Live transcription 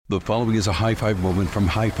The following is a high five moment from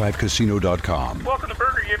highfivecasino.com. Welcome to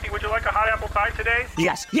Burger Yippee. Would you like a hot apple pie today?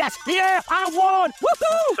 Yes, yeah, I won!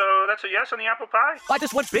 Woohoo! So that's a yes on the apple pie? I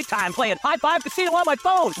just went big time playing High Five Casino on my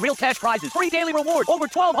phone. Real cash prizes, free daily rewards, over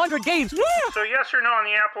 1,200 games. Yeah! So yes or no on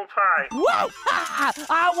the apple pie? Whoa!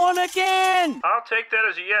 I won again! I'll take that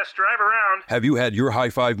as a yes. Drive around. Have you had your high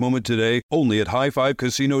five moment today? Only at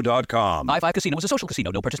highfivecasino.com. High Five Casino is a social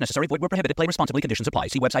casino. No purchase necessary. Void where prohibited. Play responsibly. Conditions apply.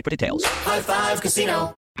 See website for details. High Five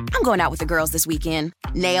Casino. I'm going out with the girls this weekend.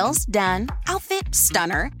 Nails done, outfit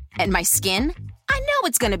stunner, and my skin? I know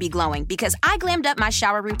it's going to be glowing because I glammed up my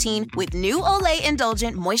shower routine with new Olay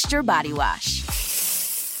Indulgent Moisture Body Wash.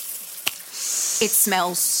 It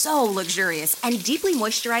smells so luxurious and deeply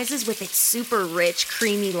moisturizes with its super rich,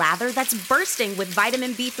 creamy lather that's bursting with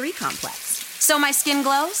vitamin B3 complex. So my skin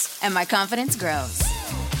glows and my confidence grows.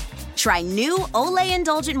 Try new Olay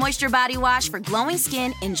Indulgent Moisture Body Wash for glowing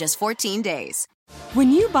skin in just 14 days.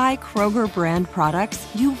 When you buy Kroger brand products,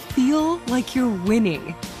 you feel like you're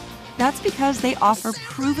winning. That's because they offer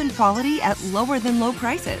proven quality at lower than low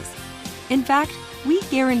prices. In fact, we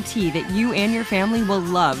guarantee that you and your family will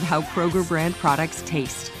love how Kroger brand products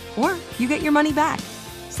taste, or you get your money back.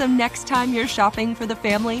 So next time you're shopping for the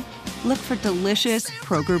family, look for delicious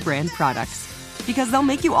Kroger brand products, because they'll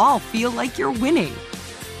make you all feel like you're winning.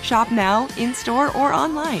 Shop now, in-store, or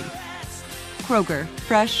online. Kroger,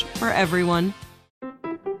 fresh for everyone.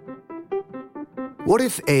 What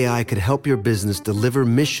if AI could help your business deliver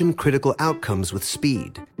mission-critical outcomes with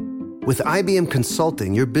speed? With IBM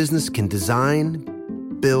Consulting, your business can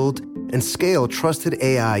design, build, and scale trusted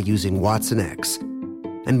AI using watsonx,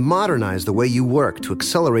 and modernize the way you work to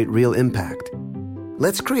accelerate real impact.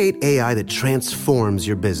 Let's create AI that transforms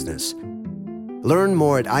your business. Learn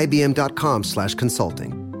more at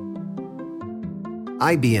ibm.com/consulting.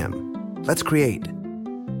 IBM. Let's create.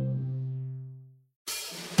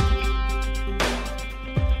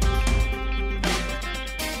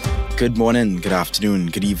 Good morning, good afternoon,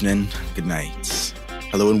 good evening, good night.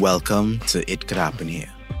 Hello and welcome to It Could Happen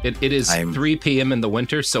Here. It is 3 p.m. in the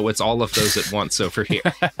winter, so it's all of those at once over here.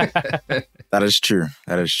 That is true.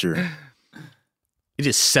 That is true. It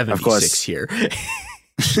is 76 here.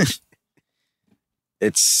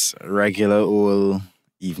 It's regular old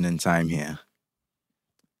evening time here.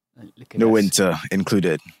 No winter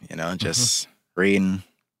included, just rain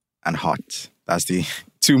and hot. That's the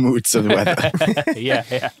two moods of the weather.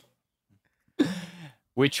 Yeah.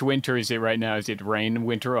 Which winter is it right now? Is it rain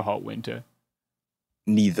winter or hot winter?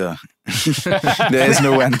 Neither. There is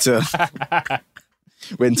no winter.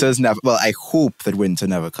 Winter's never... Well, I hope that winter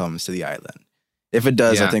never comes to the island. If it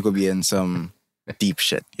does, I think we'll be in some deep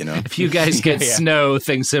shit, If you guys get snow,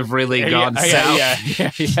 things have really gone south.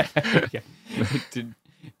 Yeah.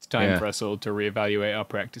 It's time for us all to reevaluate our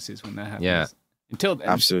practices when that happens. Yeah. Until then.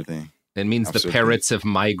 Absolutely. It means the parrots have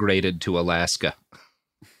migrated to Alaska.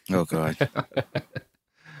 Oh, God.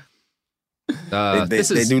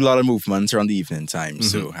 They do a lot of movements around the evening time,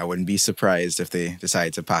 so I wouldn't be surprised if they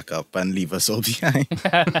decide to pack up and leave us all behind.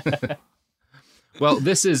 Well,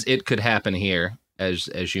 this is It Could Happen Here,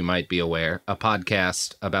 as you might be aware, a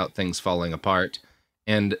podcast about things falling apart.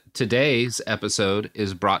 And today's episode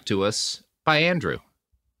is brought to us by Andrew.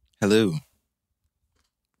 Hello.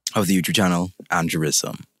 Of the YouTube channel,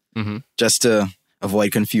 Andrewism. Mm-hmm. Just to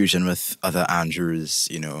avoid confusion with other Andrews,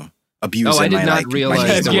 abusing I did not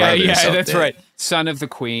realize. That's right. Son of the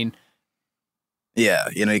Queen. Yeah,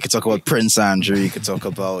 you could talk about Prince Andrew, you could talk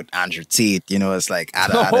about Andrew Tate, it's like,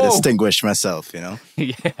 I distinguish myself,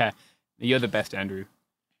 Yeah, you're the best, Andrew.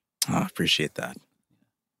 Oh, appreciate that.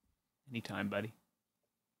 Anytime, buddy.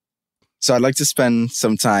 So I'd like to spend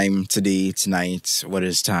some time tonight, what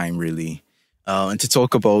is time really, and to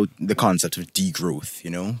talk about the concept of degrowth,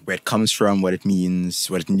 where it comes from, what it means,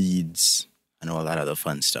 what it needs, and all that other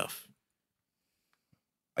fun stuff.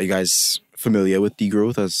 Are you guys familiar with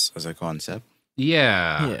degrowth as a concept?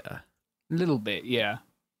 Yeah. A little bit, yeah.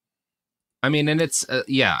 I mean, and it's,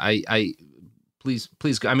 please,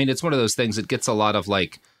 I mean, it's one of those things that gets a lot of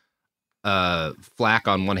flack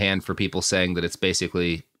on one hand for people saying that it's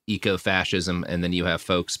basically eco-fascism, and then you have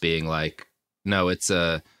folks being like, no, it's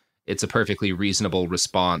a perfectly reasonable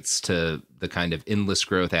response to the kind of endless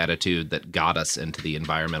growth attitude that got us into the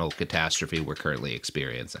environmental catastrophe we're currently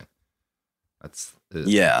experiencing. That's I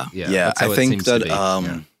think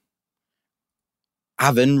that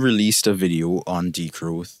having released a video on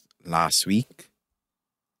degrowth last week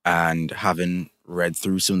and having read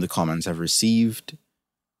through some of the comments I've received,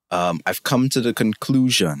 I've come to the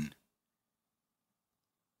conclusion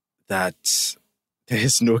that there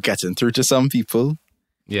is no getting through to some people.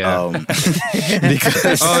 Yeah.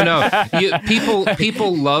 Because oh no,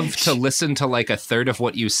 people love to listen to like a third of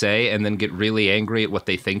what you say and then get really angry at what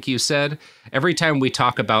they think you said. Every time we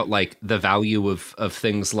talk about like the value of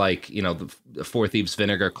things like, you know, the Four Thieves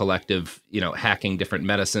Vinegar Collective, you know, hacking different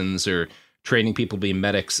medicines or training people to be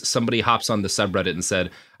medics, somebody hops on the subreddit and said,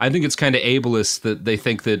 I think it's kind of ableist that they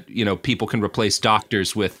think that, you know, people can replace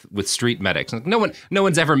doctors with street medics. Like, no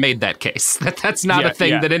one's ever made that case. That's not a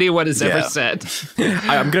thing that anyone has ever said.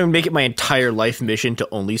 I'm going to make it my entire life mission to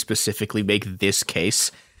only specifically make this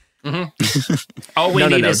case. Mm-hmm. All we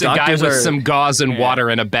need is a guy with some gauze and water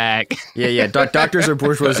in a bag. Doctors are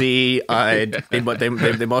bourgeoisie.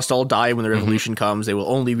 They must all die when the revolution comes. They will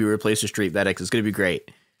only be replaced with street medics. It's going to be great.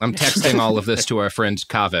 I'm texting all of this to our friend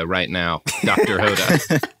Kaveh right now, Dr.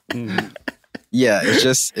 Hoda. Yeah,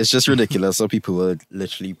 it's just ridiculous. So people will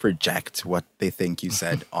literally project what they think you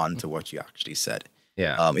said onto what you actually said.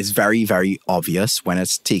 Yeah. It's very, very obvious when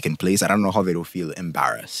it's taken place. I don't know how they don't feel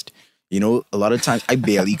embarrassed. You know, a lot of times I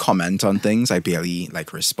barely comment on things. I barely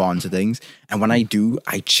like respond to things. And when I do,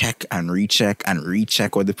 I check and recheck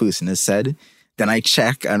what the person has said. Then I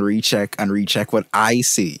check and recheck what I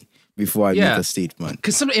see before I make a statement.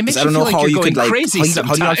 Because it makes you feel like you're going crazy sometimes.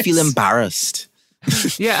 How do you not feel embarrassed?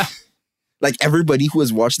 Yeah. Like everybody who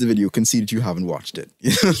has watched the video can see that you haven't watched it.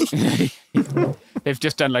 They've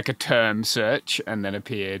just done like a term search and then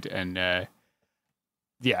appeared and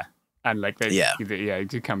and like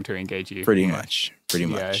to come to engage you. Pretty much.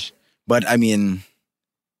 But I mean,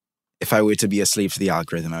 if I were to be a slave to the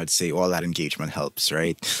algorithm, I would say all that engagement helps,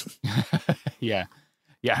 right? Yeah,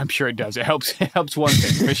 I'm sure it does. It helps one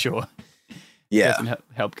thing for sure. Yeah. It doesn't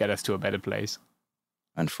help get us to a better place.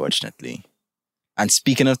 Unfortunately. And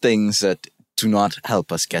speaking of things that do not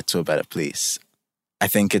help us get to a better place, I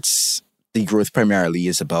think it's degrowth primarily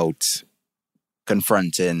is about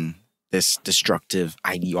confronting this destructive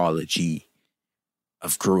ideology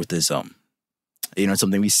of growthism. You know,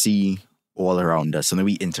 something we see all around us, something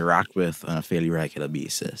we interact with on a fairly regular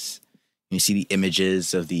basis. You see the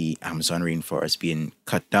images of the Amazon rainforest being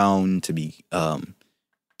cut down to be turned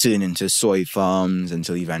into soy farms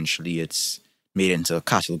until eventually it's made into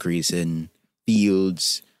cattle grazing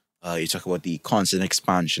fields. You talk about the constant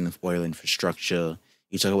expansion of oil infrastructure.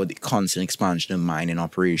 You talk about the constant expansion of mining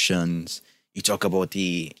operations. You talk about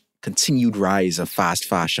the continued rise of fast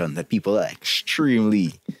fashion that people are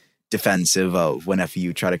extremely defensive of whenever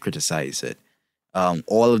you try to criticize it.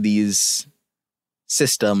 All of these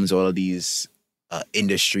systems, all of these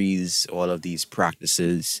industries, all of these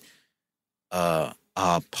practices are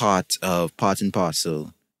part and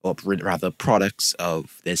parcel, or rather products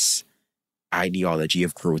of this ideology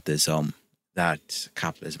of growthism that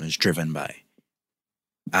capitalism is driven by.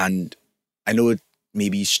 And I know it may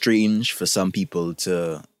be strange for some people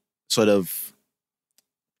to sort of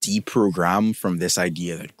deprogram from this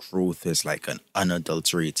idea that growth is like an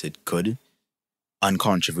unadulterated good,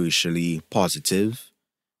 uncontroversially positive,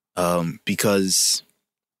 because,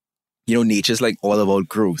 you know, nature's like all about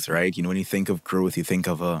growth, right? You know, when you think of growth, you think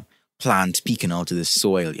of a plant peeking out of the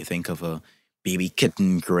soil. You think of a baby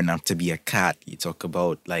kitten growing up to be a cat. You talk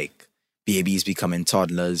about like babies becoming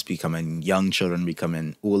toddlers, becoming young children,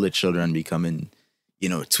 becoming older children, becoming, you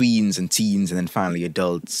know, tweens and teens, and then finally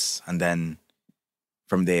adults, and then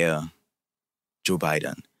from there, Joe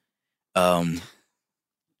Biden.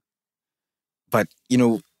 But, you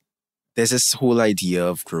know, there's this whole idea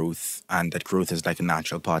of growth, and that growth is like a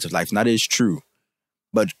natural part of life. And that is true.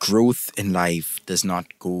 But growth in life does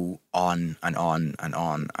not go on and on and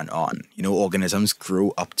on and on. You know, organisms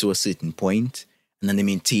grow up to a certain point, and then they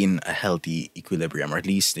maintain a healthy equilibrium, or at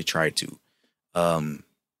least they try to.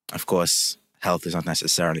 Of course, health is not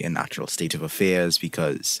necessarily a natural state of affairs,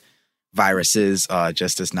 because viruses are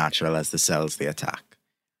just as natural as the cells they attack.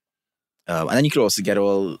 And then you could also get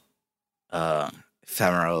all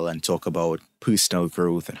ephemeral and talk about personal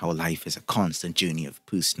growth and how life is a constant journey of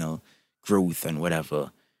personal growth and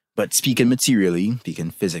whatever. But speaking materially,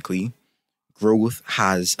 speaking physically, growth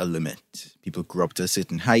has a limit. People grow up to a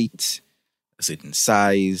certain height, a certain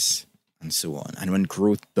size, and so on. And when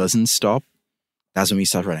growth doesn't stop, that's when we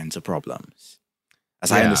start running into problems.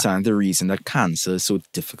 As I understand, the reason that cancer is so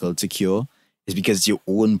difficult to cure is because it's your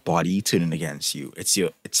own body turning against you. It's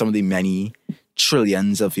some of the many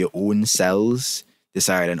trillions of your own cells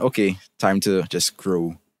deciding, okay, time to just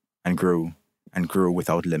grow and grow and grow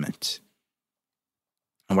without limit.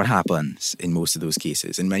 And what happens in most of those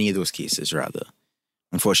cases, in many of those cases rather,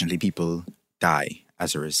 unfortunately, people die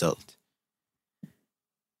as a result.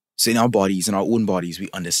 So in our bodies, in our own bodies, we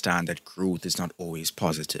understand that growth is not always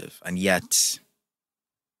positive. And yet,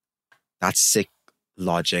 that sick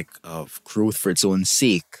logic of growth for its own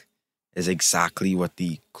sake is exactly what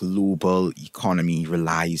the global economy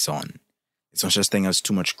relies on. It's not just thing as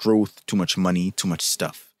too much growth, too much money, too much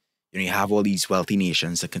stuff. You have all these wealthy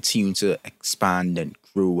nations that continue to expand and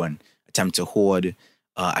grow and attempt to hoard.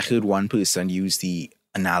 I heard one person use the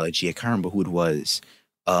analogy, I can't remember who it was,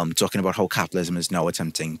 talking about how capitalism is now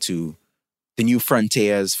attempting to, the new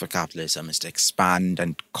frontiers for capitalism is to expand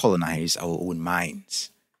and colonize our own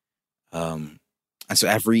minds. And so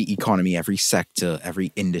every economy, every sector,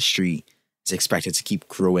 every industry is expected to keep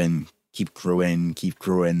growing,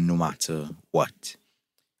 no matter what.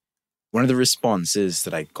 One of the responses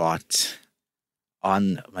that I got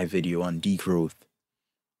on my video on degrowth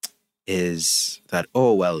is that,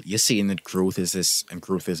 oh, well, you're saying that growth is this, and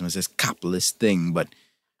growthism is this capitalist thing, but,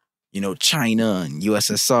 China and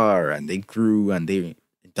USSR, and they grew and they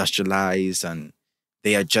industrialized, and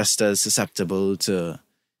they are just as susceptible to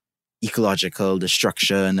ecological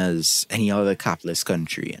destruction as any other capitalist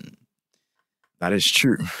country. And that is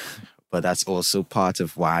true. But that's also part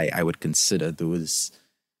of why I would consider those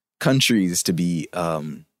countries to be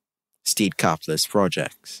state capitalist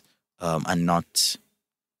projects, and not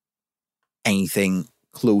anything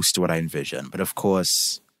close to what I envision. But of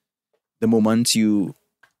course, the moment you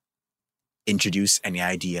introduce any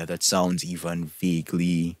idea that sounds even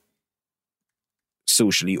vaguely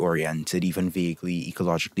socially oriented, even vaguely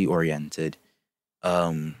ecologically oriented,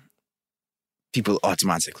 people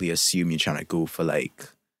automatically assume you're trying to go for like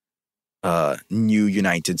new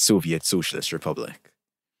United Soviet Socialist Republic.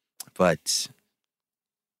 But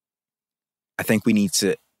I think we need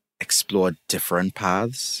to explore different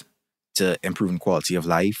paths to improving quality of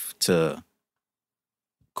life, to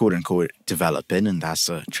quote-unquote developing, and that's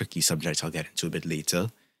a tricky subject I'll get into a bit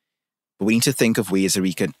later. But we need to think of ways that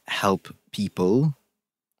we can help people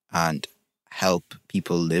and help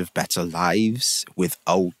people live better lives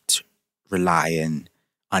without relying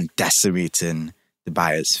on decimating the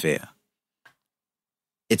biosphere.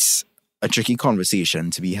 It's a tricky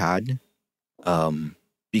conversation to be had,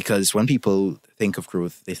 because when people think of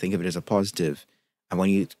growth, they think of it as a positive. And when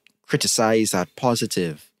you criticize that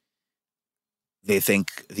positive, they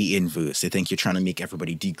think the inverse. They think you're trying to make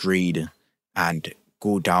everybody degrade and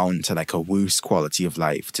go down to like a worse quality of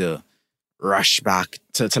life, to rush back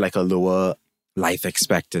to like a lower life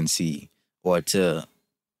expectancy, or to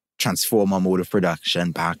transform our mode of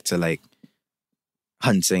production back to like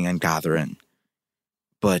hunting and gathering.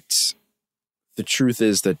 But the truth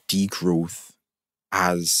is that degrowth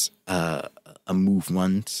as a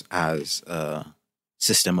movement, as a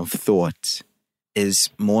system of thought, is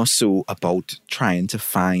more so about trying to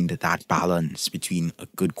find that balance between a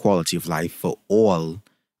good quality of life for all,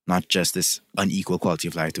 not just this unequal quality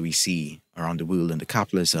of life that we see around the world under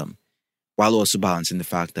capitalism, while also balancing the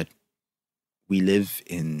fact that we live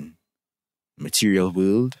in a material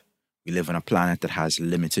world, we live on a planet that has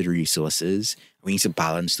limited resources. We need to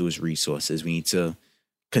balance those resources. We need to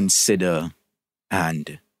consider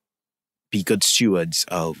and be good stewards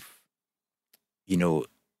of,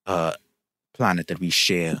 a planet that we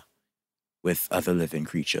share with other living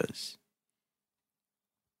creatures.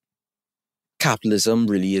 Capitalism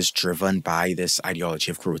really is driven by this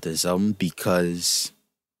ideology of growthism because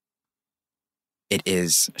it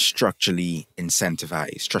is structurally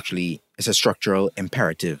incentivized. It's a structural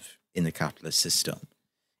imperative in the capitalist system.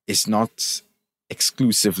 It's not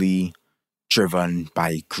exclusively driven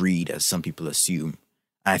by greed, as some people assume.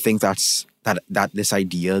 And I think that's this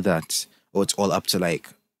idea that it's all up to like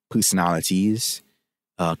personalities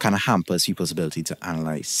kind of hampers people's ability to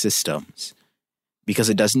analyze systems, because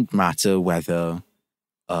it doesn't matter whether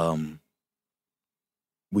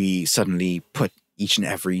we suddenly put each and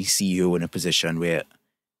every CEO in a position where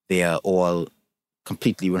they are all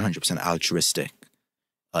completely 100% altruistic.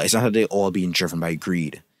 It's not that they're all being driven by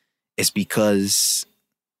greed. It's because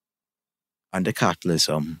under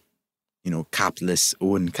capitalism, capitalists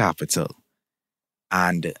own capital.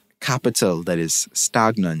 And capital that is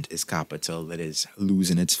stagnant is capital that is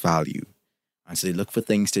losing its value. And so they look for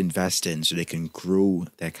things to invest in so they can grow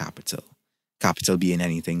their capital. Capital being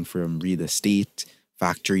anything from real estate,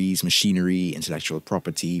 factories, machinery, intellectual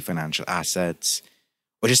property, financial assets,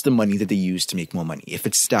 or just the money that they use to make more money. If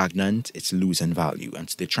it's stagnant, it's losing value. And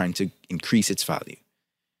so they're trying to increase its value.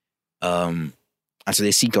 And so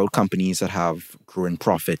they seek out companies that have growing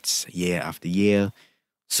profits year after year,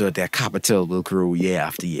 so their capital will grow year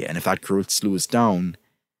after year. And if that growth slows down,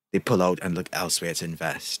 they pull out and look elsewhere to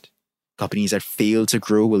invest. Companies that fail to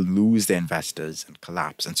grow will lose their investors and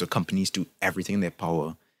collapse. And so companies do everything in their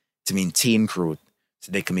power to maintain growth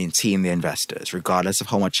so they can maintain their investors, regardless of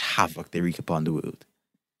how much havoc they wreak upon the world.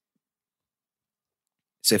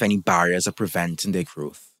 So if any barriers are preventing their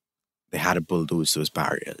growth, they had to bulldoze those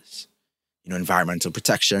barriers. Environmental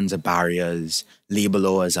protections are barriers, labor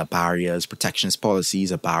laws are barriers, protectionist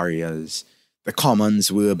policies are barriers, the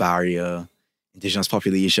commons were a barrier, indigenous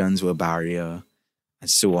populations were a barrier, and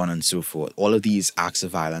so on and so forth. All of these acts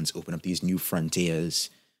of violence open up these new frontiers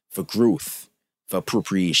for growth, for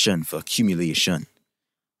appropriation, for accumulation.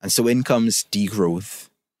 And so in comes degrowth,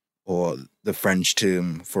 or the French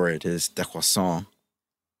term for it is décroissance.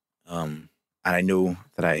 And I know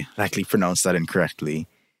that I likely pronounced that incorrectly.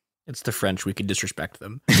 It's the French. We can disrespect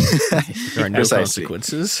them. There are no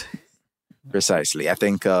consequences. Precisely. I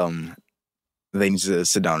think they need to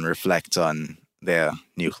sit down and reflect on their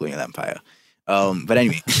new colonial empire. But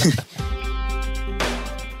anyway.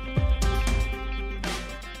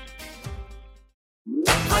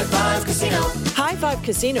 High Five Casino. High Five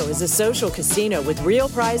Casino is a social casino with real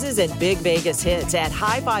prizes and big Vegas hits at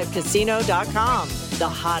highfivecasino.com. The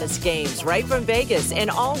hottest games right from Vegas, and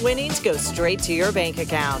all winnings go straight to your bank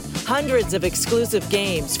account. Hundreds of exclusive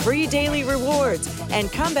games, free daily rewards,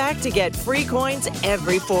 and come back to get free coins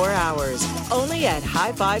every 4 hours. Only at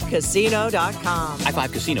highfivecasino.com. High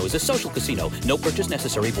Five Casino is a social casino. No purchase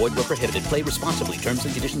necessary. Void where prohibited. Play responsibly. Terms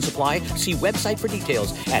and conditions apply. See website for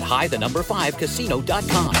details at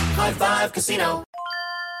high5casino.com. High Five Casino.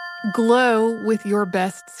 Glow with your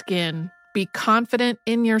best skin. Be confident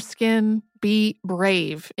in your skin. Be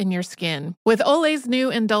brave in your skin. With Olay's new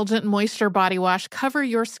Indulgent Moisture Body Wash, cover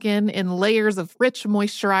your skin in layers of rich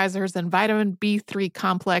moisturizers and vitamin B3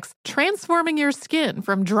 complex, transforming your skin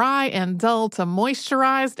from dry and dull to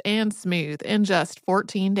moisturized and smooth in just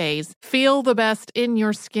 14 days. Feel the best in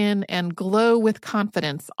your skin and glow with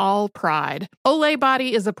confidence, all pride. Olay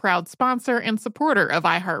Body is a proud sponsor and supporter of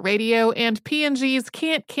iHeartRadio and P&G's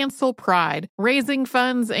Can't Cancel Pride, raising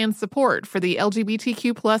funds and support for the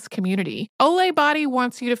LGBTQ+ community. Olay Body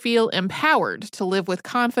wants you to feel empowered to live with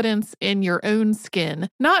confidence in your own skin,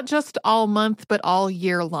 not just all month, but all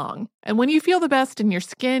year long. And when you feel the best in your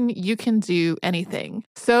skin, you can do anything.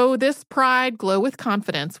 So this pride, glow with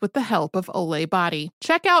confidence with the help of Olay Body.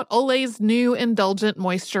 Check out Olay's new Indulgent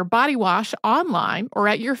Moisture Body Wash online or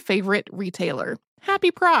at your favorite retailer.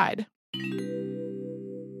 Happy Pride!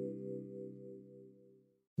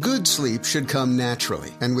 Good sleep should come naturally,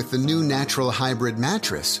 and with the new Natural Hybrid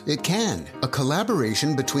mattress, it can. A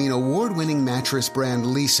collaboration between award-winning mattress brand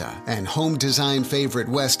Leesa and home design favorite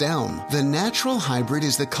West Elm, the Natural Hybrid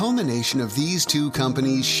is the culmination of these two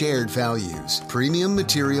companies' shared values: premium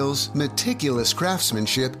materials, meticulous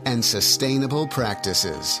craftsmanship, and sustainable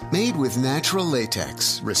practices. Made with natural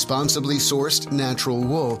latex, responsibly sourced natural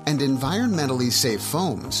wool, and environmentally safe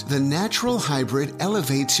foams, the Natural Hybrid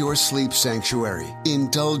elevates your sleep sanctuary,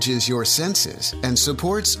 indulges your senses, and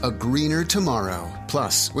supports a greener tomorrow.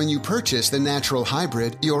 Plus, when you purchase the Natural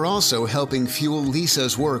Hybrid, you're also helping fuel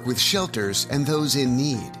Leesa's work with shelters and those in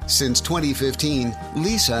need. Since 2015,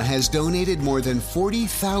 Leesa has donated more than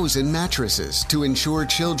 40,000 mattresses to ensure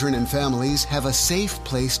children and families have a safe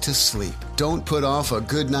place to sleep. Don't put off a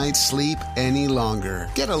good night's sleep any longer.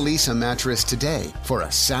 Get a Leesa mattress today for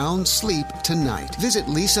a sound sleep tonight. Visit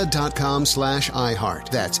leesa.com/iHeart.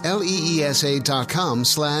 That's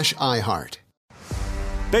LEESA.com/iHeart.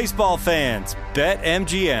 Baseball fans,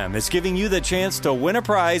 BetMGM is giving you the chance to win a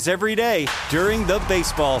prize every day during the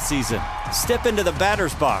baseball season. Step into the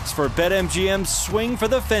batter's box for BetMGM's Swing for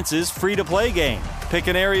the Fences free-to-play game. Pick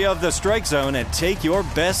an area of the strike zone and take your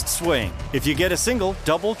best swing. If you get a single,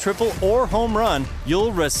 double, triple, or home run,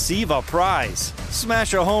 you'll receive a prize.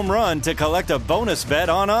 Smash a home run to collect a bonus bet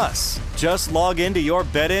on us. Just log into your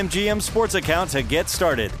BetMGM sports account to get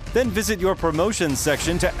started. Then visit your promotions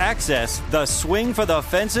section to access the Swing for the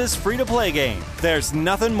Fences free-to-play game. There's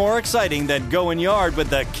nothing more exciting than going yard with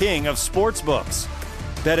the king of sportsbooks.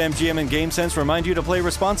 BetMGM and GameSense remind you to play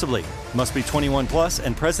responsibly. Must be 21 plus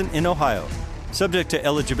and present in Ohio. Subject to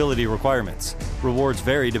eligibility requirements. Rewards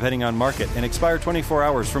vary depending on market and expire 24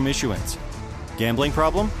 hours from issuance. Gambling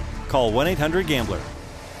problem? Call 1-800-GAMBLER.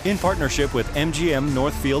 In partnership with MGM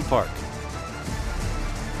Northfield Park.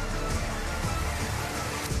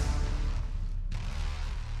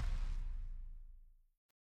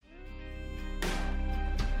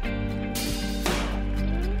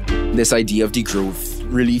 This idea of degrowth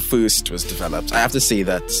really first was developed. I have to say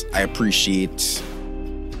that I appreciate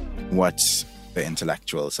what the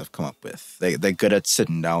intellectuals have come up with. They're good at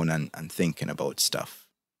sitting down and thinking about stuff.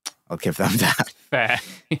 I'll give them that. Fair.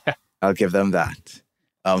 Yeah. I'll give them that.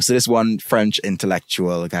 So this one French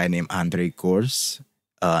intellectual, a guy named André Gorz,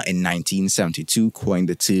 in 1972 coined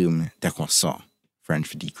the term décroissance, French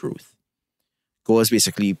for degrowth. Gorz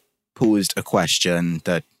basically posed a question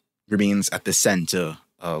that remains at the center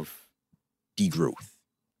of degrowth.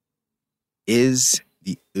 Is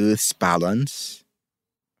the Earth's balance,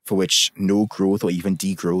 for which no growth or even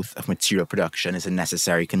degrowth of material production is a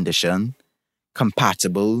necessary condition,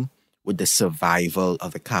 compatible with the survival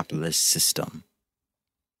of the capitalist system?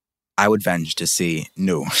 I would venture to say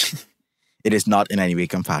no. It is not in any way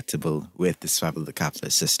compatible with the survival of the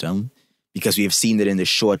capitalist system, because we have seen that in the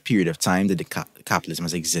short period of time that the capitalism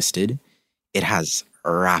has existed, it has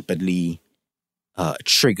rapidly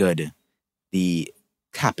triggered the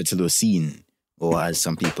Capitalocene, or as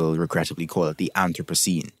some people regrettably call it, the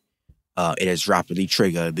Anthropocene. It has rapidly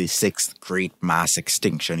triggered the sixth great mass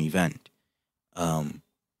extinction event. And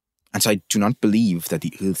so I do not believe that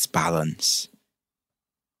the Earth's balance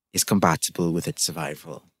is compatible with its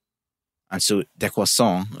survival. And so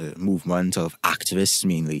Décroissant, a movement of activists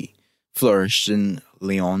mainly, flourished in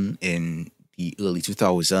Lyon in the early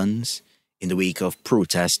 2000s in the wake of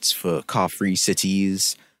protests for car-free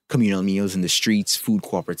cities, communal meals in the streets, food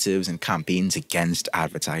cooperatives, and campaigns against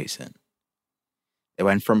advertising. It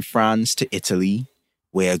went from France to Italy,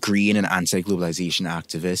 where green and anti-globalization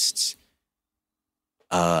activists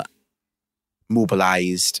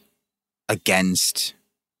mobilized against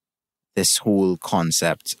this whole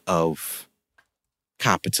concept of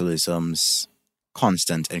capitalism's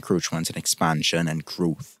constant encroachment and expansion and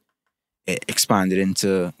growth. It expanded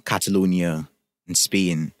into Catalonia in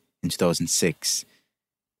Spain in 2006.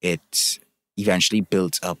 It eventually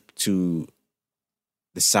built up to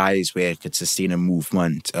the size where it could sustain a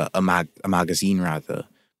movement, a magazine rather,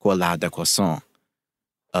 called La Décroissant,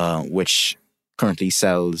 which currently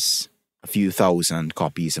sells a few thousand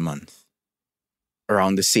copies a month.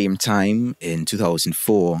 Around the same time, in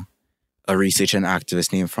 2004, a researcher and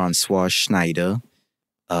activist named Francois Schneider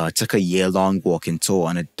took a year-long walking tour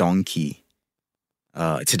on a donkey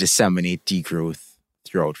to disseminate degrowth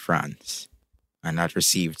throughout France, and that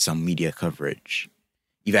received some media coverage.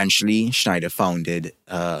 Eventually, Schneider founded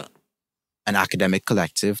an academic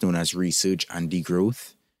collective known as Research and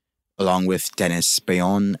Degrowth, along with Denis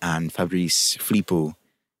Bayon and Fabrice Philippot,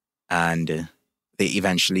 and they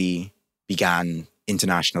eventually began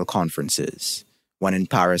international conferences, one in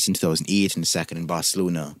Paris in 2008 and the second in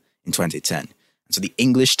Barcelona in 2010. And so the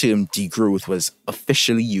English term degrowth was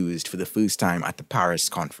officially used for the first time at the Paris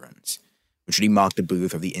conference, which really marked the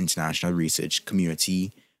birth of the international research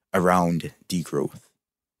community around degrowth.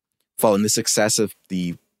 Following the success of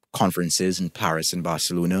the conferences in Paris and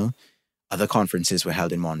Barcelona, other conferences were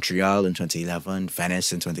held in Montreal in 2011,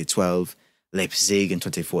 Venice in 2012, Leipzig in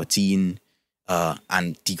 2014,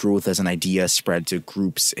 and degrowth as an idea spread to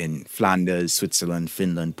groups in Flanders, Switzerland,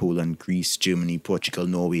 Finland, Poland, Greece, Germany, Portugal,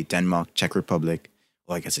 Norway, Denmark, Czech Republic,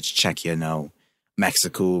 or I guess it's Czechia now,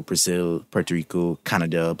 Mexico, Brazil, Puerto Rico,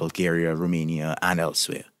 Canada, Bulgaria, Romania, and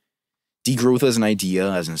elsewhere. Degrowth as an idea,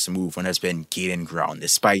 as a movement, has been gaining ground,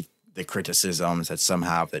 despite the criticisms that some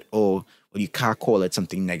have that, oh, well, you can't call it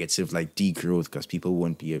something negative like degrowth because people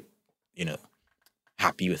won't be,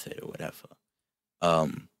 happy with it or whatever.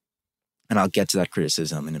 And I'll get to that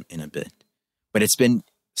criticism in a bit. But it's been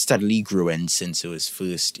steadily growing since it was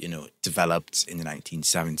first, developed in the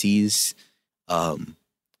 1970s.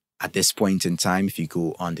 At this point in time, if you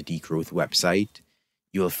go on the Degrowth website,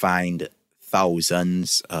 you'll find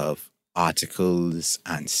thousands of articles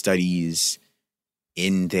and studies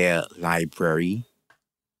in their library.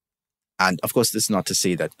 And of course, this is not to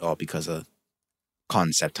say that, because a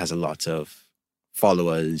concept has a lot of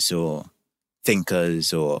followers or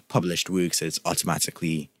thinkers or published works, it's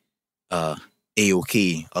automatically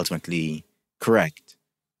A-OK, ultimately correct.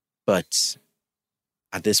 But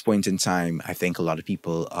at this point in time, I think a lot of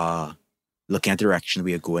people are looking at the direction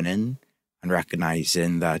we are going in and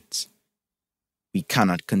recognizing that we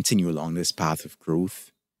cannot continue along this path of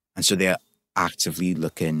growth. And so they're actively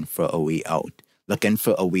looking for a way out, looking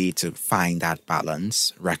for a way to find that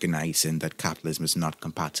balance, recognizing that capitalism is not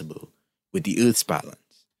compatible with the Earth's balance.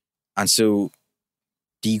 And so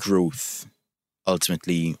degrowth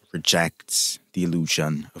ultimately rejects the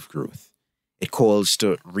illusion of growth. It calls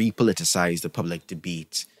to repoliticize the public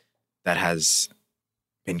debate that has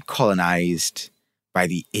been colonized by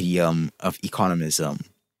the idiom of economism,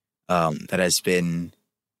 that has been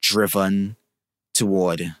driven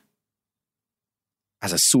toward,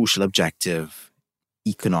 as a social objective,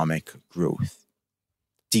 economic growth.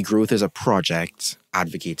 Degrowth is a project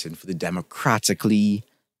advocating for the democratically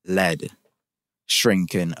led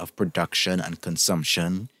shrinking of production and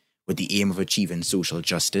consumption with the aim of achieving social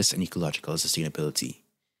justice and ecological sustainability.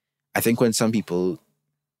 I think when some people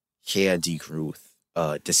hear degrowth,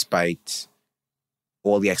 despite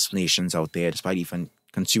all the explanations out there, despite even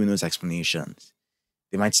consuming those explanations,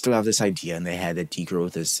 they might still have this idea in their head that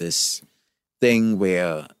degrowth is this thing where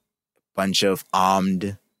a bunch of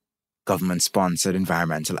armed, government-sponsored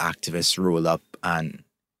environmental activists roll up and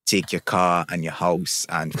take your car and your house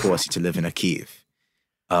and force you to live in a cave.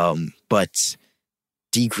 But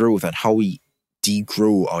degrowth and how we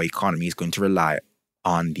degrow our economy is going to rely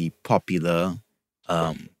on the popular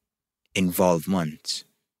involvement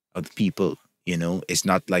of the people. You know, it's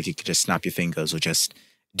not like you could just snap your fingers or just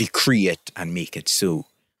decree it and make it so.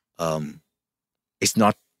 It's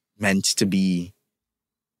not meant to be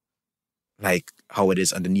like how it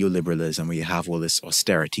is under neoliberalism, where you have all this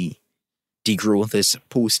austerity. Degrowth is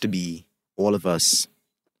supposed to be all of us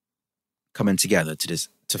coming together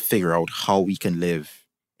to figure out how we can live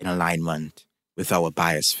in alignment with our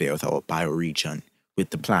biosphere, with our bioregion, with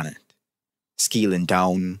the planet, scaling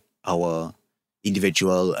down our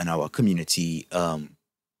individual and our community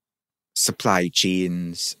supply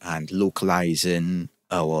chains and localizing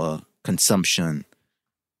our consumption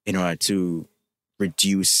in order to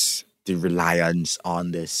reduce the reliance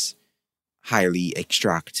on this highly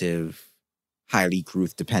extractive, highly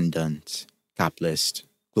growth-dependent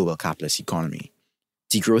global capitalist economy.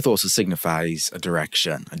 Degrowth also signifies a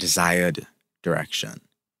direction, a desired direction,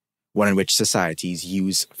 one in which societies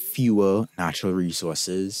use fewer natural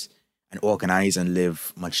resources and organize and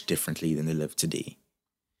live much differently than they live today.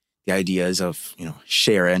 The ideas of,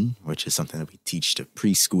 sharing, which is something that we teach to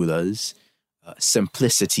preschoolers,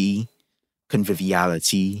 simplicity,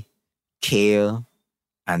 conviviality, care,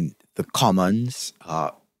 and the commons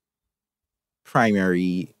are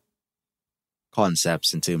primary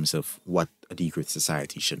concepts in terms of what a degrowth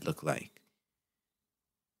society should look like.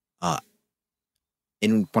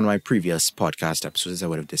 In one of my previous podcast episodes, I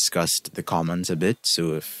would have discussed the commons a bit.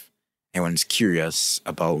 So if anyone's curious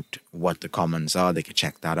about what the commons are, they could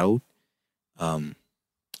check that out. And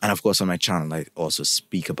of course, on my channel, I also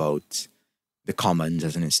speak about the commons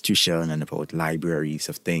as an institution and about libraries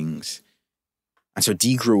of things. And so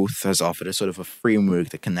degrowth has offered a sort of a framework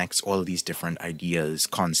that connects all of these different ideas,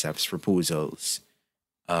 concepts, proposals,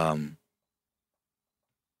 with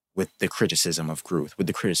the criticism of growth, with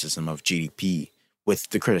the criticism of GDP, with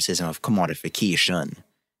the criticism of commodification,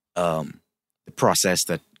 the process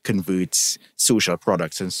that converts social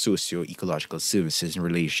products and socio-ecological services and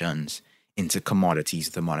relations into commodities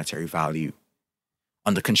with a monetary value.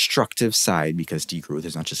 On the constructive side, because degrowth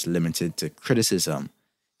is not just limited to criticism,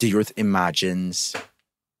 degrowth imagines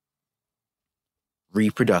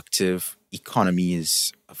reproductive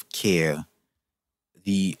economies of care,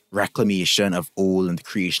 the reclamation of old and the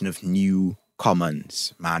creation of new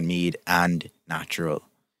commons, man-made and natural,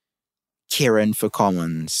 caring for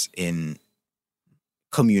commons in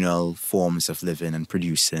communal forms of living and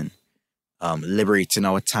producing, liberating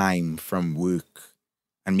our time from work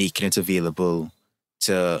and making it available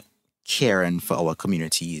to caring for our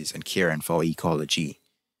communities and caring for our ecology.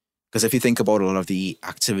 Because if you think about all of the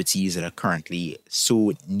activities that are currently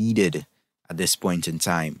so needed at this point in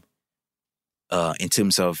time, in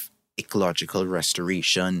terms of ecological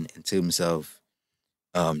restoration, in terms of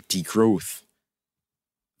degrowth,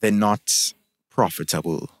 they're not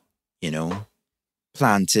profitable,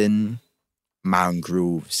 Planting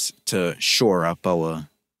mangroves to shore up our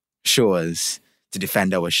shores, to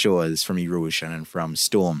defend our shores from erosion and from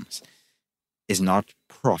storms, is not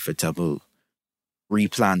profitable.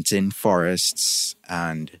 Replanting forests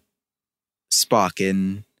and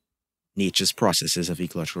sparking nature's processes of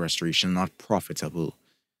ecological restoration are not profitable.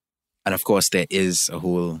 And of course, there is a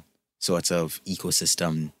whole sort of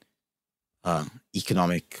ecosystem,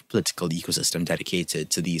 economic, political ecosystem dedicated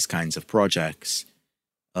to these kinds of projects,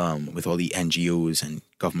 with all the NGOs and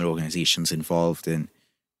government organizations involved in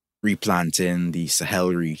replanting the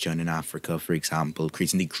Sahel region in Africa, for example,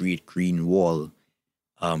 creating the Great Green Wall.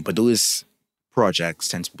 But those projects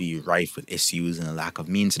tend to be rife with issues and a lack of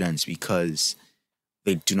maintenance because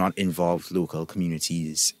they do not involve local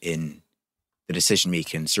communities in the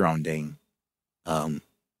decision-making surrounding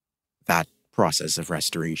that process of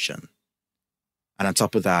restoration. And on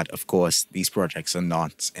top of that, of course, these projects are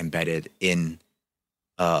not embedded in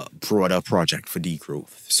a broader project for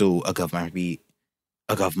degrowth. So a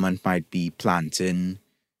government might be planting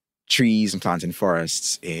trees and planting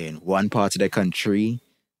forests in one part of the country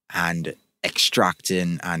and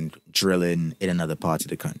extracting and drilling in another part of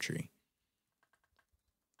the country.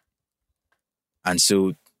 And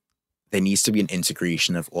so there needs to be an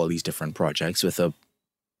integration of all these different projects with a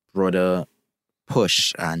broader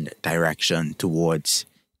push and direction towards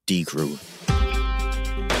degrowth.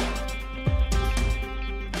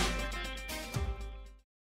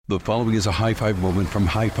 The following is a high five moment from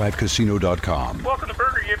highfivecasino.com. Welcome to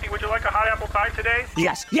Burger Yippee. Would you like a hot apple pie today?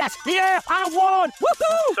 Yes, yeah, I won!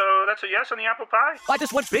 Woohoo! So that's a yes on the apple pie? I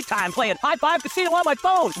just went big time playing High Five Casino on my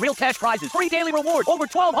phone. Real cash prizes, free daily rewards, over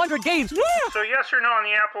 1,200 games. Yeah! So yes or no on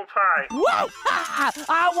the apple pie? Whoa!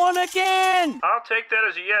 I won again! I'll take that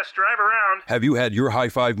as a yes. Drive around. Have you had your high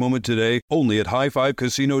five moment today? Only at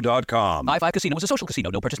highfivecasino.com. High Five Casino is a social casino.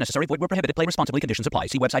 No purchase necessary. Void where prohibited. Play responsibly. Conditions apply.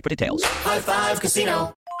 See website for details. High Five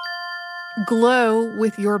Casino. Glow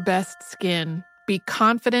with your best skin. Be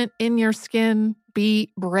confident in your skin.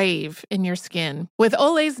 Be brave in your skin. With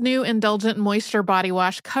Olay's new Indulgent Moisture Body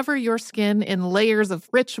Wash, cover your skin in layers of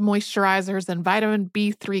rich moisturizers and vitamin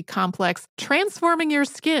B3 complex, transforming your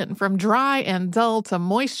skin from dry and dull to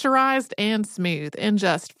moisturized and smooth in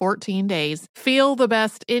just 14 days. Feel the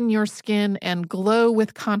best in your skin and glow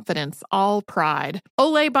with confidence, all pride.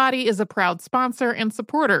 Olay Body is a proud sponsor and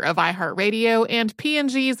supporter of iHeartRadio and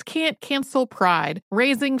P&G's Can't Cancel Pride,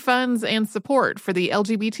 raising funds and support for the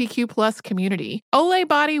LGBTQ+ community. Olay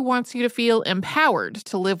Body wants you to feel empowered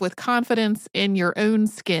to live with confidence in your own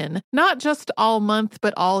skin, not just all month,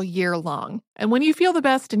 but all year long. And when you feel the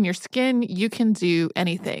best in your skin, you can do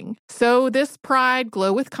anything. So this pride,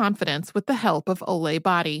 glow with confidence with the help of Olay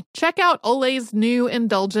Body. Check out Olay's new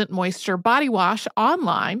Indulgent Moisture Body Wash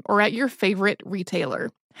online or at your favorite retailer.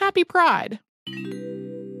 Happy Pride!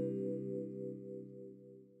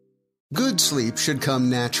 Good sleep should come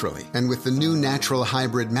naturally, and with the new Natural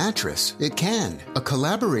Hybrid mattress, it can. A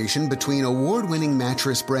collaboration between award-winning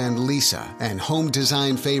mattress brand Leesa and home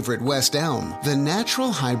design favorite West Elm, the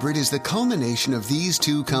Natural Hybrid is the culmination of these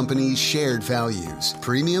two companies' shared values: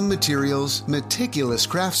 premium materials, meticulous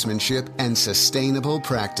craftsmanship, and sustainable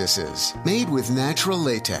practices. Made with natural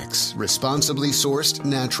latex, responsibly sourced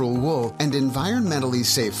natural wool, and environmentally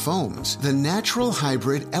safe foams, the Natural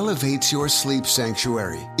Hybrid elevates your sleep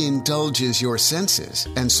sanctuary, indulges your senses,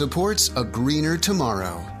 and supports a greener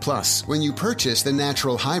tomorrow. Plus, when you purchase the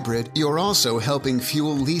Natural Hybrid, you're also helping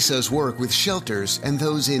fuel Leesa's work with shelters and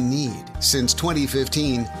those in need. Since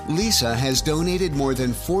 2015, Leesa has donated more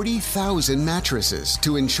than 40,000 mattresses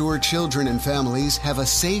to ensure children and families have a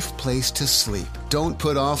safe place to sleep. Don't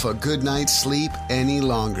put off a good night's sleep any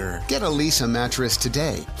longer. Get a Leesa mattress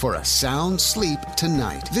today for a sound sleep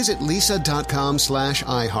tonight. Visit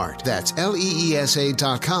leesa.com/iHeart. That's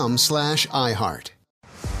LEESA.com/iHeart.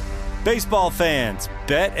 Baseball fans,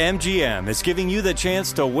 BetMGM is giving you the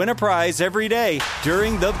chance to win a prize every day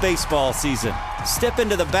during the baseball season. Step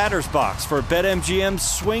into the batter's box for BetMGM's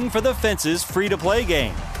Swing for the Fences free-to-play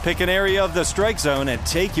game. Pick an area of the strike zone and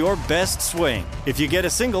take your best swing. If you get a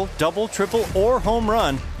single, double, triple, or home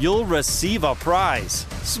run, you'll receive a prize.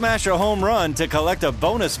 Smash a home run to collect a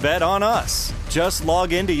bonus bet on us. Just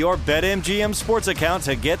log into your BetMGM sports account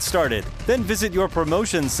to get started. Then visit your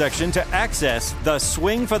promotions section to access the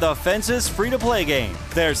Swing for the Fences free-to-play game.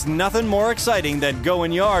 There's nothing more exciting than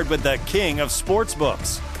going yard with the king of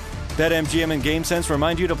sportsbooks. BetMGM and GameSense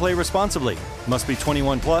remind you to play responsibly. Must be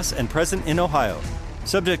 21 plus and present in Ohio.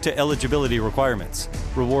 Subject to eligibility requirements.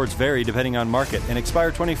 Rewards vary depending on market and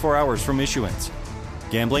expire 24 hours from issuance.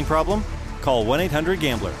 Gambling problem? Call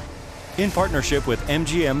 1-800-GAMBLER. In partnership with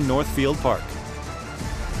MGM Northfield Park.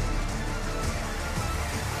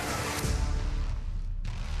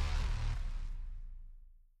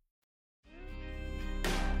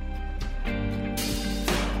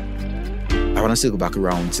 I want us to go back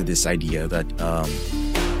around to this idea that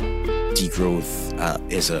degrowth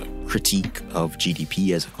is a critique of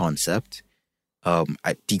GDP as a concept.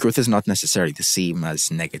 Degrowth is not necessarily the same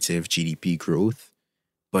as negative GDP growth,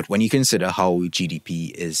 but when you consider how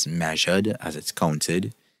GDP is measured as it's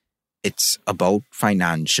counted, it's about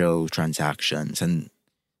financial transactions and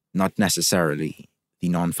not necessarily the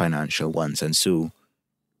non-financial ones. And so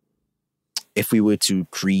if we were to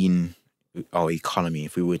green our economy,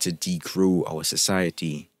 if we were to degrow our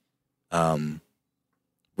society, we're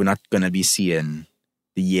not going to be seeing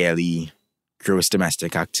the yearly gross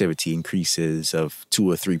domestic activity increases of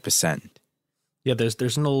 2 or 3%. Yeah,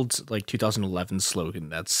 there's an old 2011 slogan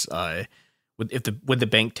that's when the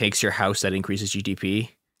bank takes your house, that increases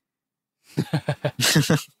GDP.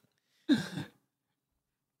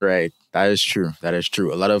 Right, that is true.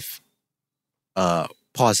 A lot of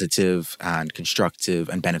positive and constructive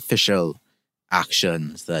and beneficial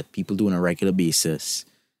actions that people do on a regular basis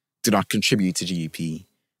do not contribute to GDP,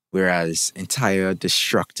 whereas entire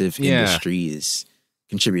destructive industries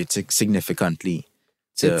contribute significantly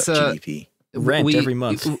to GDP. Rent every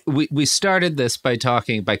month. We started this by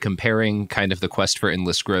comparing kind of the quest for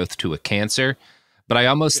endless growth to a cancer, but I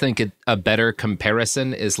almost think a better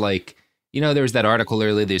comparison is like There was that article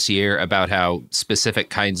earlier this year about how specific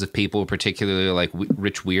kinds of people, particularly like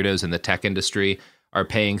rich weirdos in the tech industry, are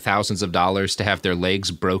paying thousands of dollars to have their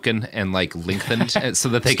legs broken and like lengthened so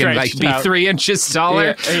that they can like be 3 inches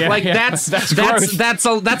taller. That's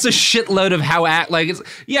a shitload of how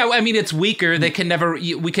it's weaker.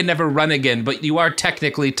 We can never run again, but you are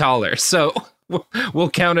technically taller, so we'll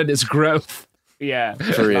count it as growth. Yeah,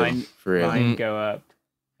 for real. Line go up.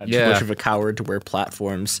 Too much of a coward to wear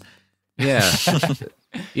platforms. Yeah.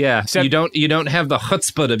 Yeah. So, you don't have the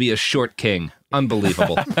chutzpah to be a short king.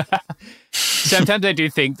 Unbelievable. Sometimes I do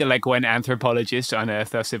think that like when anthropologists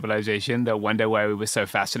unearth our civilization, they'll wonder why we were so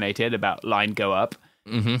fascinated about line go up.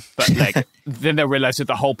 Mm-hmm. But like then they'll realize that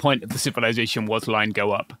the whole point of the civilization was line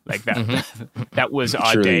go up. Like that that was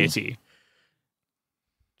our deity.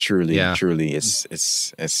 Truly. It's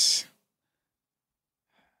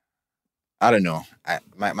I don't know.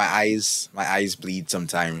 My eyes bleed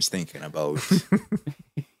sometimes thinking about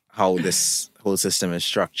how this whole system is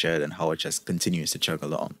structured and how it just continues to chug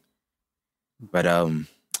along. But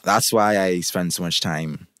that's why I spend so much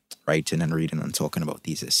time writing and reading and talking about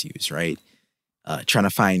these issues, right? Trying to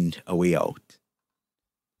find a way out.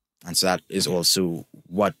 And so that is also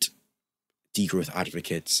what degrowth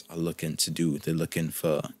advocates are looking to do. They're looking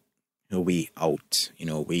for a way out,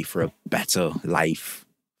 a way for a better life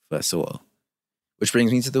for us all. Which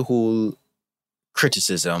brings me to the whole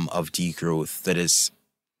criticism of degrowth that is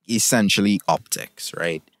essentially optics,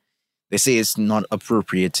 right? They say it's not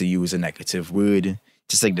appropriate to use a negative word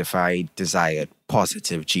to signify desired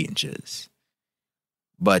positive changes.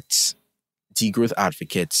 But degrowth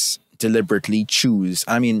advocates deliberately choose,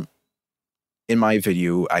 in my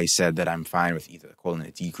video, I said that I'm fine with either calling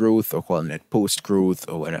it degrowth or calling it post-growth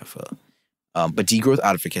or whatever. But degrowth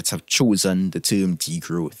advocates have chosen the term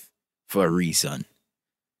degrowth for a reason.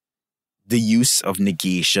 The use of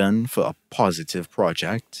negation for a positive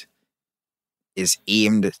project is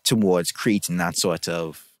aimed towards creating that sort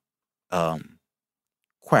of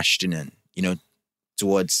questioning,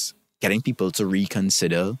 towards getting people to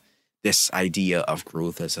reconsider this idea of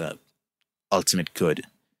growth as an ultimate good,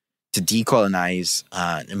 to decolonize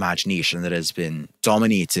an imagination that has been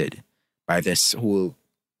dominated by this whole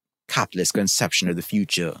capitalist conception of the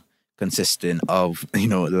future consisting of,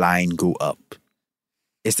 line go up.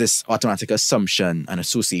 It's this automatic assumption and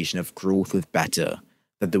association of growth with better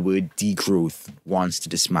that the word degrowth wants to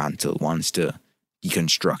dismantle, wants to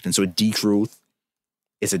deconstruct. And so degrowth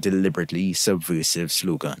is a deliberately subversive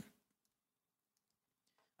slogan.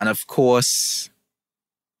 And of course,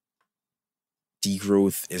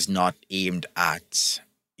 degrowth is not aimed at,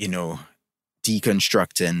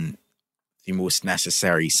 deconstructing the most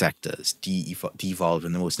necessary sectors,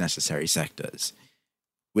 devolving the most necessary sectors.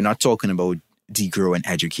 We're not talking about degrow in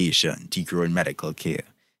education, degrow in medical care,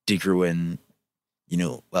 degrow in,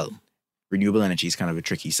 renewable energy is kind of a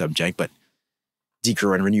tricky subject, but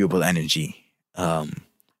degrow in renewable energy.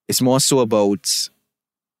 It's more so about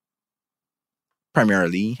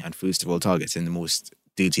primarily and first of all targeting the most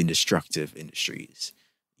dirty and destructive industries,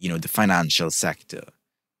 the financial sector.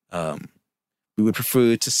 We would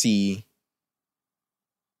prefer to see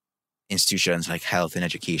institutions like health and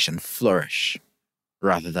education flourish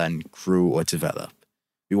rather than grow or develop.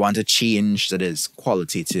 We want a change that is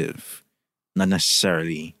qualitative, not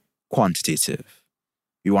necessarily quantitative.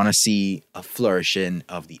 We want to see a flourishing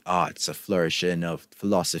of the arts, a flourishing of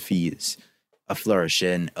philosophies, a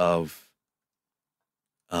flourishing of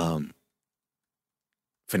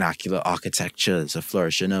vernacular architectures, a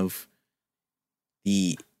flourishing of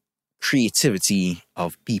the creativity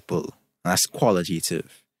of people. And that's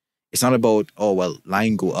qualitative. It's not about,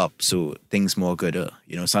 line go up, so things more gooder.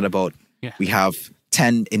 It's not about, we have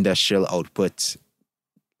 10 industrial outputs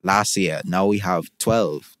last year. Now we have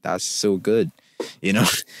 12. That's so good.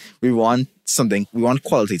 We want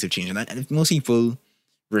qualitative change. And if most people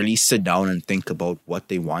really sit down and think about what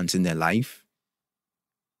they want in their life,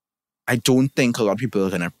 I don't think a lot of people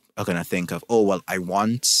are gonna think of, I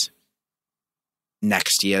want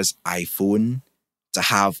next year's iPhone to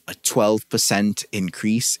have a 12%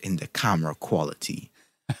 increase in the camera quality.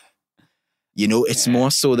 It's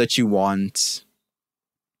more so that you want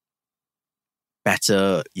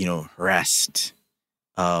better, rest,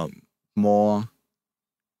 more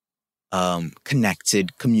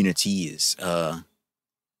connected communities,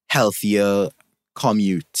 healthier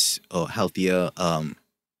commute or healthier,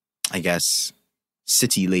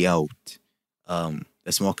 city layout.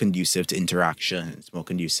 That's more conducive to interaction. It's more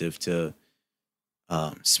conducive to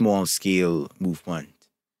small scale movement.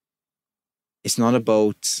 It's not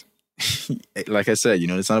about, like I said,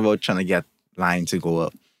 it's not about trying to get line to go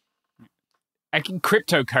up. I think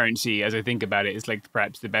cryptocurrency, as I think about it, is like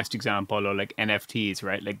perhaps the best example, or like NFTs,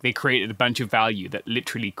 right? Like they created a bunch of value that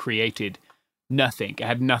literally created nothing. It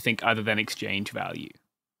had nothing other than exchange value.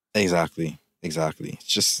 Exactly. It's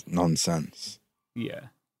just nonsense. Yeah.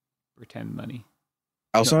 Pretend money.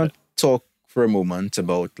 I also want to talk for a moment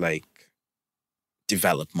about like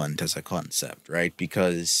development as a concept, right?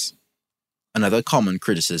 Because another common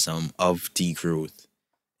criticism of degrowth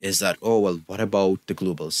is that, oh, well, what about the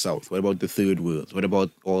global south? What about the third world? What about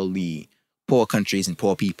all the poor countries and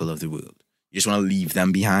poor people of the world? You just want to leave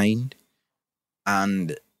them behind?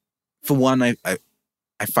 And for one, I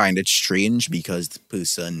find it strange because the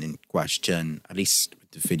person in question, at least with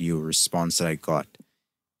the video response that I got,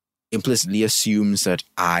 implicitly assumes that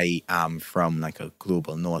I am from like a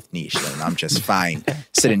global north nation and I'm just fine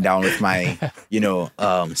sitting down with my,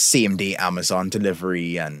 same day Amazon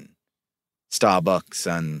delivery and Starbucks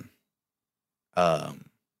and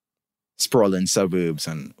sprawling suburbs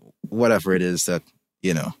and whatever it is that,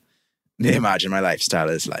 they imagine my lifestyle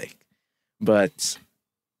is like. But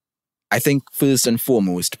I think first and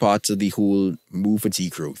foremost, part of the whole move for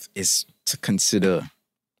degrowth is to consider,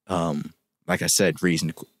 like I said,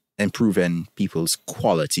 improving people's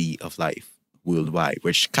quality of life worldwide,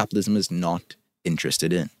 which capitalism is not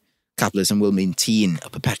interested in. Capitalism will maintain a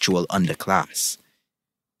perpetual underclass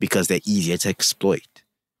because they're easier to exploit.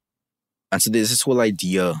 And so there's this whole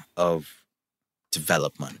idea of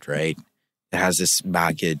development, right? It has this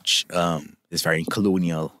baggage, this very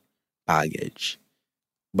colonial baggage.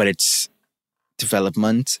 But its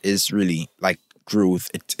development is really like growth.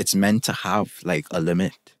 It's meant to have like a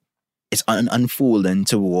limit. It's unfolding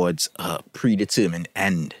towards a predetermined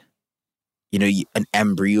end. An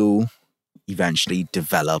embryo eventually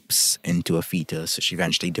develops into a fetus, which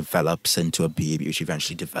eventually develops into a baby, which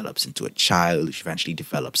eventually develops into a child, which eventually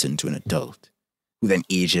develops into an adult, who then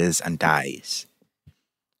ages and dies.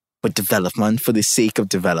 But development for the sake of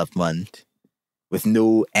development, with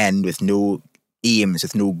no end, with no aims,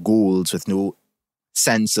 with no goals, with no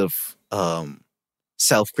sense of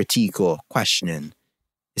self-critique or questioning,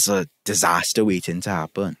 is a disaster waiting to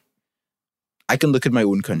happen. I can look at my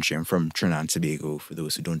own country. I'm from Trinidad and Tobago, for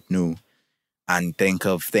those who don't know, and think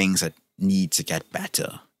of things that need to get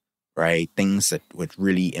better, right? Things that would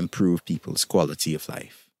really improve people's quality of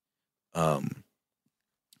life. To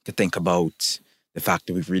think about the fact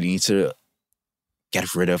that we really need to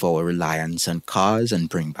get rid of our reliance on cars and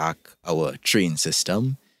bring back our train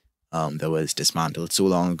system that was dismantled so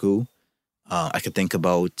long ago. I could think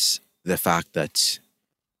about the fact that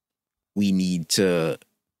we need to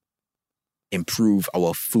improve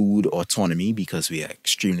our food autonomy because we are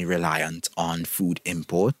extremely reliant on food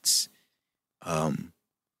imports.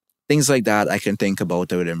 Things like that I can think about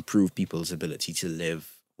that would improve people's ability to live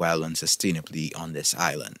well and sustainably on this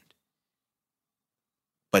island.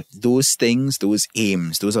 But those things, those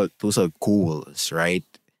aims, those are goals, right?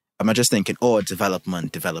 I'm not just thinking,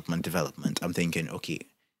 development. I'm thinking, okay,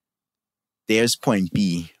 there's point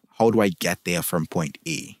B. How do I get there from point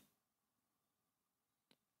A?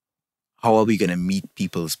 How are we going to meet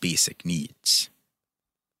people's basic needs?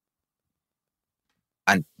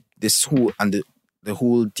 And the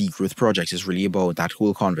whole degrowth project is really about that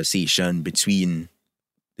whole conversation between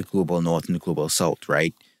the global north and the global south,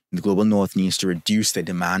 right? The global north needs to reduce the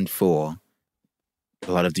demand for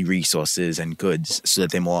a lot of the resources and goods so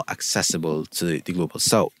that they're more accessible to the global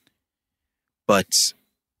south. But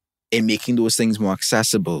in making those things more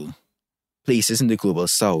accessible, places in the global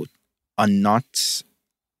south are not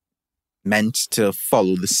meant to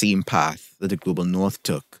follow the same path that the global north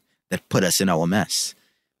took that put us in our mess.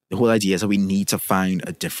 The whole idea is that we need to find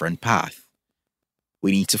a different path.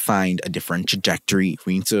 We need to find a different trajectory.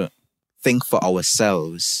 We need to think for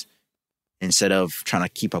ourselves instead of trying to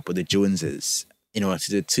keep up with the Joneses in order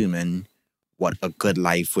to determine what a good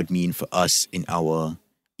life would mean for us in our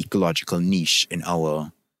ecological niche, in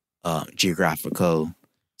our geographical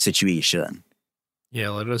situation. Yeah,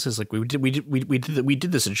 like this is like we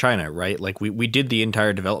did this in China, right? Like we did the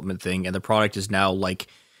entire development thing, and the product is now like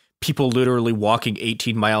people literally walking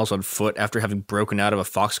 18 miles on foot after having broken out of a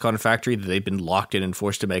Foxconn factory that they've been locked in and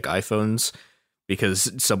forced to make iPhones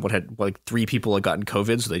because someone had like 3 people had gotten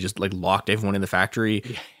COVID, so they just like locked everyone in the factory.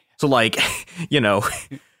 Yeah. So like,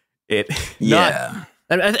 it. Yeah.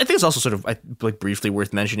 I think it's also sort of like briefly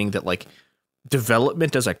worth mentioning that like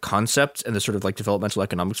development as a concept and the sort of like developmental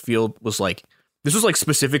economics field was like, this was like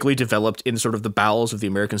specifically developed in sort of the bowels of the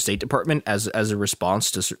American State Department as a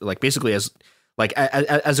response to like basically as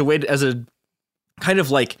a way to, as a kind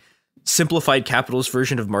of like simplified capitalist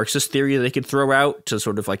version of Marxist theory that they could throw out to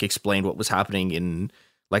sort of like explain what was happening in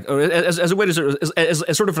like as a way to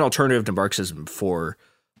as sort of an alternative to Marxism for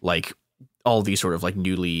like all these sort of like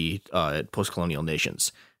newly post-colonial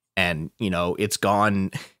nations. And, you know, it's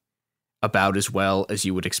gone about as well as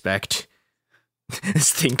you would expect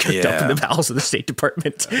this thing cooked up in the bowels of the State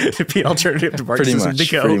Department to be an alternative to Marxism to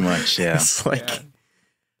go. Pretty much, yeah. It's like...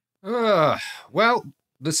 Well,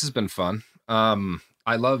 this has been fun.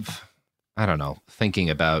 I love, I don't know, thinking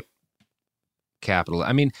about capital.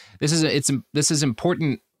 I mean, this is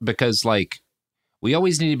important because, like, we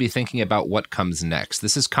always need to be thinking about what comes next.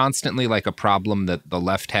 This is constantly like a problem that the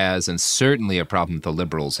left has, and certainly a problem that the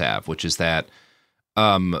liberals have, which is that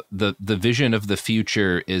the vision of the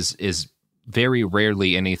future is very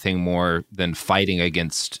rarely anything more than fighting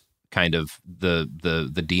against kind of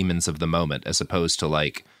the demons of the moment, as opposed to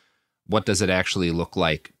like, what does it actually look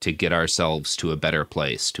like to get ourselves to a better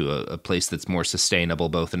place, to a place that's more sustainable,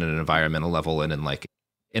 both in an environmental level and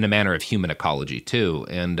in a manner of human ecology too.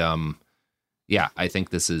 And yeah, I think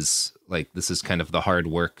this is kind of the hard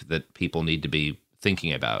work that people need to be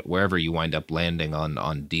thinking about, wherever you wind up landing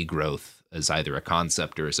on degrowth as either a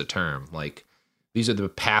concept or as a term. Like, these are the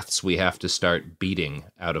paths we have to start beating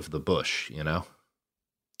out of the bush, you know?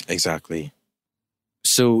 Exactly.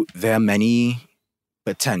 So there are many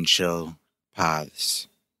potential paths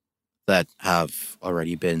that have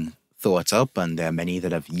already been thought up, and there are many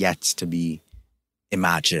that have yet to be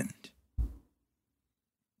imagined.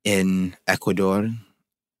 In Ecuador,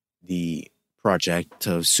 the project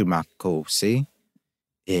of Sumakose.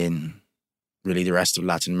 In really the rest of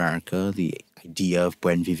Latin America, the idea of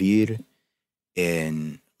Buen Vivir.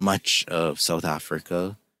 In much of South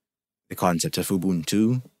Africa, the concept of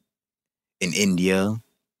Ubuntu. In India,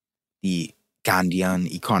 the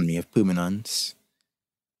Gandhian economy of permanence.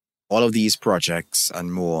 All of these projects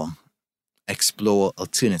and more explore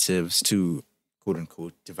alternatives to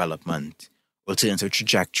quote-unquote development, alternative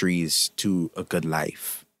trajectories to a good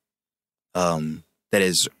life that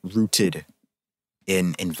is rooted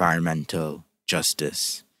in environmental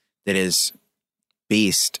justice, that is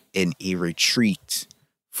based in a retreat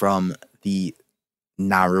from the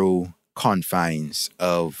narrow confines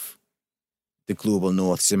of the global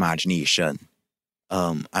North's imagination,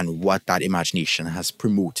 and what that imagination has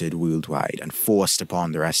promoted worldwide and forced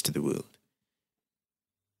upon the rest of the world.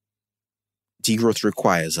 Degrowth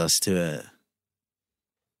requires us to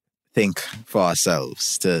think for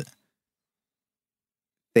ourselves, to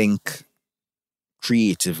think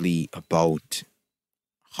creatively about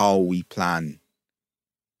how we plan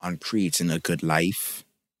on creating a good life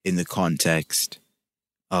in the context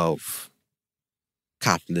of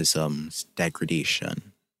capitalism's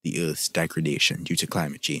degradation, the Earth's degradation due to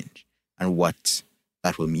climate change, and what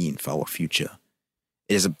that will mean for our future.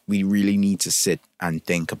 We really need to sit and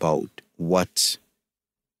think about what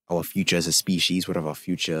our future as a species, what our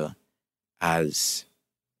future as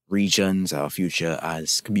regions, our future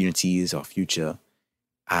as communities, our future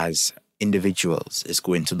as individuals is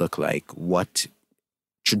going to look like, what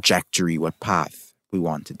trajectory, what path we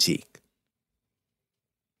want to take,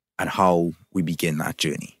 and how we begin that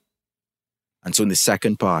journey. And so in the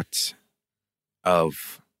second part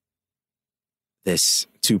of this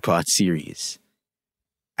two-part series,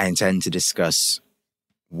 I intend to discuss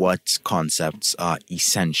what concepts are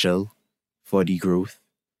essential for degrowth,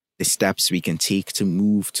 the steps we can take to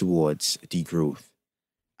move towards degrowth,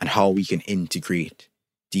 and how we can integrate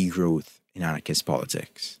degrowth in anarchist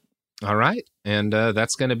politics. All right. And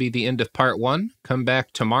that's going to be the end of part 1. Come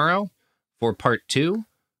back tomorrow for part 2.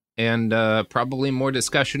 And probably more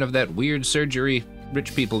discussion of that weird surgery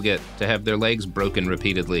rich people get to have their legs broken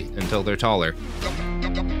repeatedly until they're taller.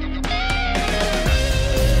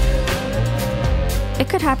 It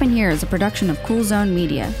Could Happen Here is a production of Cool Zone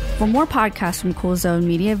Media. For more podcasts from Cool Zone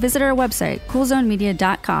Media, visit our website,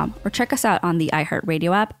 coolzonemedia.com, or check us out on the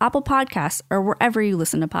iHeartRadio app, Apple Podcasts, or wherever you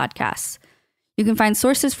listen to podcasts. You can find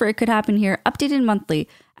sources for It Could Happen Here updated monthly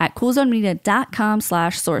at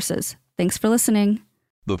coolzonemedia.com/sources. Thanks for listening.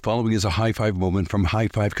 The following is a high five moment from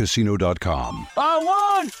highfivecasino.com. I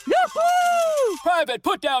won! Yahoo! Private,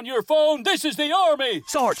 put down your phone. This is the Army.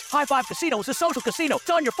 Sarge, High Five Casino is a social casino. It's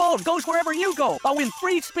on your phone. Goes wherever you go. I win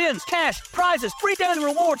free spins, cash, prizes, free daily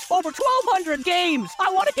rewards, over 1,200 games.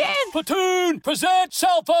 I won again. Platoon, present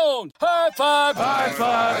cell phone. High Five. High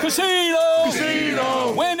Five. Casino.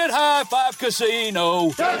 Casino. Win at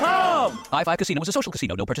highfivecasino.com. High Five Casino is a social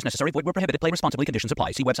casino. No purchase necessary. Void where prohibited. Play responsibly. Conditions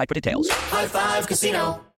apply. See website for details. High Five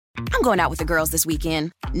Casino. I'm going out with the girls this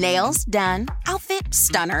weekend. Nails done, outfit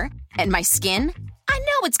stunner, and my skin? I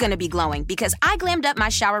know it's going to be glowing because I glammed up my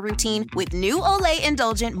shower routine with new Olay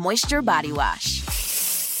Indulgent Moisture Body Wash.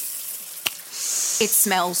 It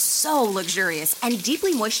smells so luxurious and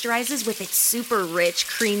deeply moisturizes with its super rich,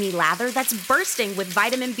 creamy lather that's bursting with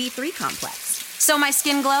vitamin B3 complex. So my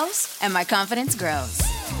skin glows and my confidence grows.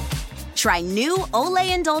 Try new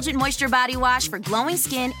Olay Indulgent Moisture Body Wash for glowing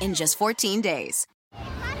skin in just 14 days.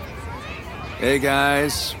 Hey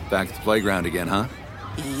guys, back at the playground again, huh?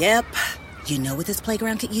 Yep. You know what this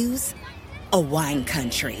playground could use? A wine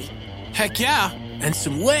country. Heck yeah, and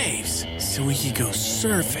some waves, so we could go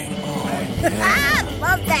surfing. Oh, yeah.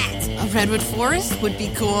 Love that. A redwood forest would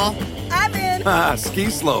be cool. I'm in. Ski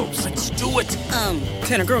slopes. Let's do it.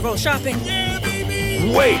 Can a girl go shopping? Yeah,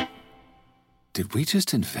 baby. Wait. Did we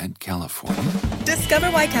just invent California? Discover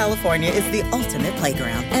why California is the ultimate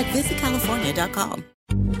playground at visitcalifornia.com.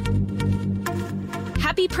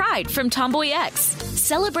 Happy Pride from Tomboy X,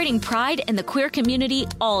 celebrating pride and the queer community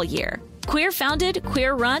all year. Queer founded,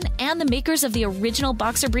 queer run, and the makers of the original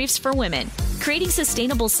boxer briefs for women, creating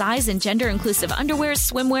sustainable size and gender inclusive underwear,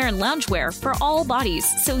 swimwear, and loungewear for all bodies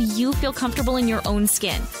so you feel comfortable in your own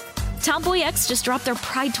skin. Tomboy X just dropped their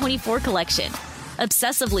Pride 24 collection.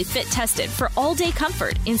 Obsessively fit tested for all day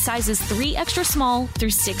comfort in sizes 3 extra small through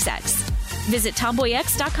 6X. Visit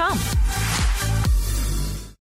tomboyx.com.